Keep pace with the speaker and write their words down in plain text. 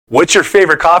What's your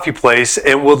favorite coffee place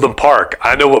in Woodland Park?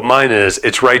 I know what mine is.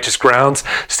 It's Righteous Grounds.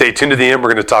 Stay tuned to the end. We're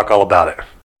going to talk all about it.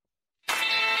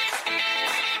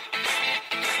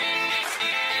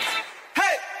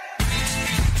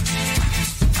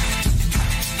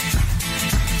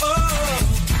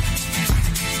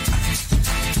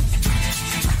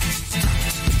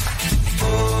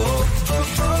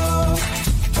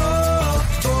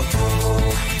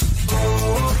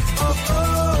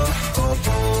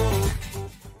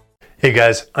 Hey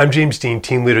guys, I'm James Dean,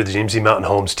 team leader of the James Dean Mountain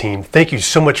Homes team. Thank you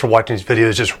so much for watching these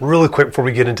videos. Just really quick before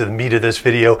we get into the meat of this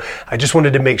video, I just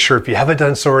wanted to make sure if you haven't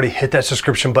done so already, hit that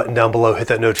subscription button down below, hit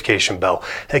that notification bell.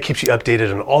 That keeps you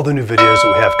updated on all the new videos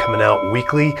that we have coming out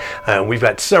weekly. We've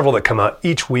got several that come out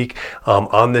each week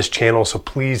on this channel, so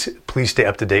please stay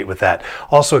up to date with that.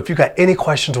 Also, if you've got any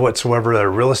questions whatsoever that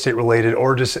are real estate related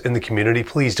or just in the community,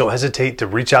 please don't hesitate to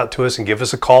reach out to us and give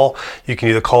us a call. You can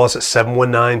either call us at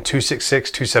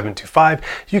 719-266-2725.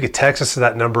 You can text us to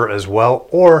that number as well,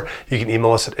 or you can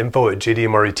email us at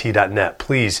info@jdmret.net.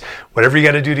 Please, whatever you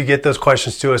got to do to get those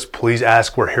questions to us, please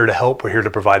ask. We're here to help. We're here to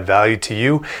provide value to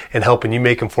you and helping you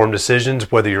make informed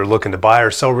decisions, whether you're looking to buy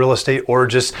or sell real estate or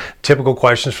just typical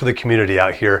questions for the community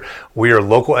out here. We are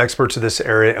local experts in this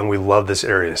area and we love this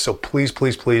area. So please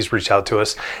reach out to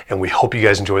us, and we hope you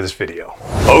guys enjoy this video.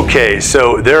 Okay,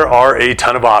 so there are a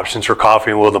ton of options for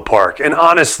coffee in Woodland Park, and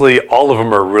honestly, all of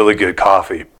them are really good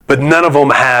coffee. But none of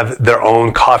them have their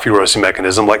own coffee roasting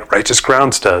mechanism like Righteous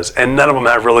Grounds does. And none of them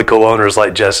have really cool owners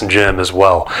like Jess and Jim as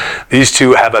well. These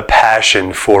two have a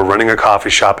passion for running a coffee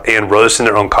shop and roasting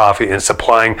their own coffee and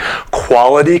supplying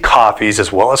quality coffees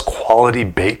as well as quality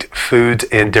baked foods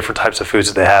and different types of foods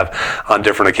that they have on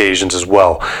different occasions as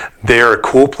well. They're a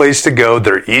cool place to go.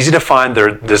 They're easy to find.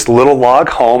 They're this little log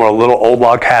home or a little old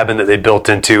log cabin that they built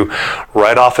into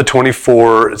right off of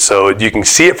 24. So you can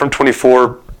see it from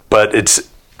 24, but it's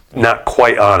not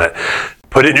quite on it.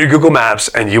 Put it in your Google Maps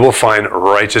and you will find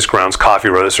Righteous Grounds Coffee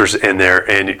Roasters in there,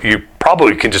 and you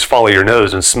probably can just follow your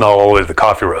nose and smell all the way to the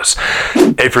coffee roast.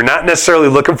 If you're not necessarily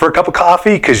looking for a cup of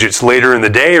coffee because it's later in the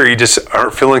day or you just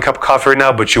aren't feeling a cup of coffee right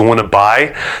now, but you want to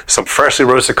buy some freshly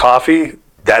roasted coffee,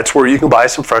 that's where you can buy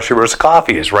some freshly roasted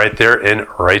coffee, is right there in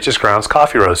Righteous Grounds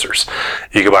Coffee Roasters.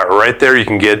 You can buy it right there. You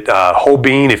can get whole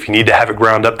bean. If you need to have it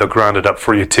ground up, they'll ground it up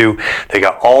for you too. They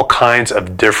got all kinds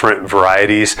of different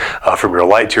varieties from your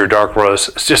light to your dark roast.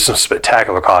 It's just some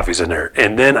spectacular coffees in there.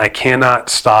 And then I cannot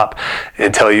stop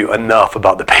and tell you enough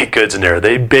about the baked goods in there.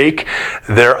 They bake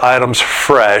their items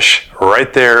fresh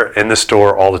right there in the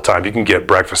store all the time. You can get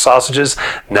breakfast sausages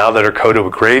now that are coated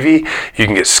with gravy. You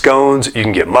can get scones. You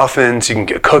can get muffins. You can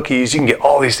get cookies, you can get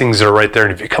all these things that are right there.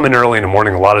 And if you come in early in the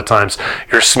morning, a lot of times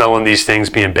you're smelling these things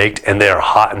being baked, and they are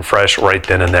hot and fresh right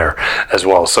then and there as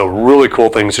well. So really cool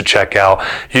things to check out.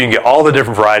 You can get all the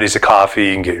different varieties of coffee.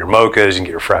 You can get your mochas, you can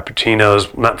get your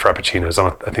frappuccinos, not frappuccinos,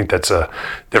 I think that's a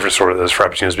different sort of those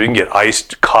frappuccinos, but you can get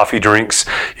iced coffee drinks,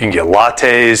 you can get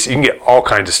lattes, you can get all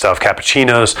kinds of stuff,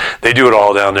 cappuccinos. They do it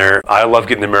all down there. I love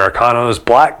getting the Americanos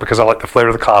black because I like the flavor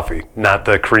of the coffee, not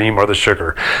the cream or the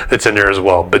sugar that's in there as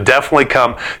well. But definitely come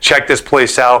check this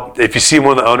place out. If you see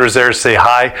one of the owners there, say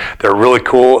hi. They're really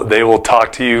cool. They will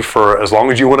talk to you for as long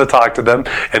as you want to talk to them,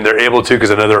 and they're able to, because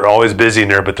I know they're always busy in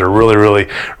there, but they're really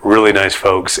nice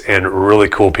folks and really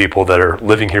cool people that are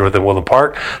living here within Woodland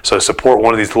Park. So support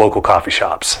one of these local coffee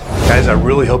shops. Guys, I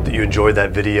really hope that you enjoyed that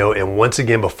video, and once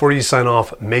again, before you sign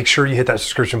off, make sure you hit that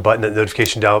subscription button, that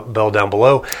notification bell down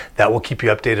below. That will keep you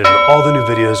updated on all the new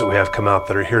videos that we have come out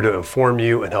that are here to inform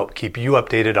you and help keep you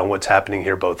updated on what's happening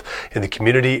here, both in the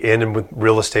community and in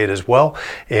real estate as well.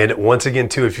 And once again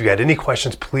too, if you got any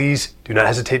questions, please do not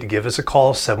hesitate to give us a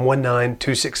call,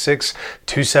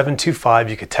 719-266-2725.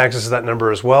 You can text us at that number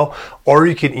as well, or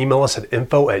you can email us at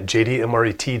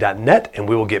info@jdmret.net, and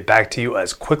we will get back to you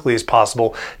as quickly as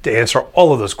possible to answer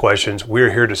all of those questions.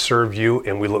 We're here to serve you,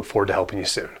 and we look forward to helping you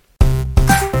soon.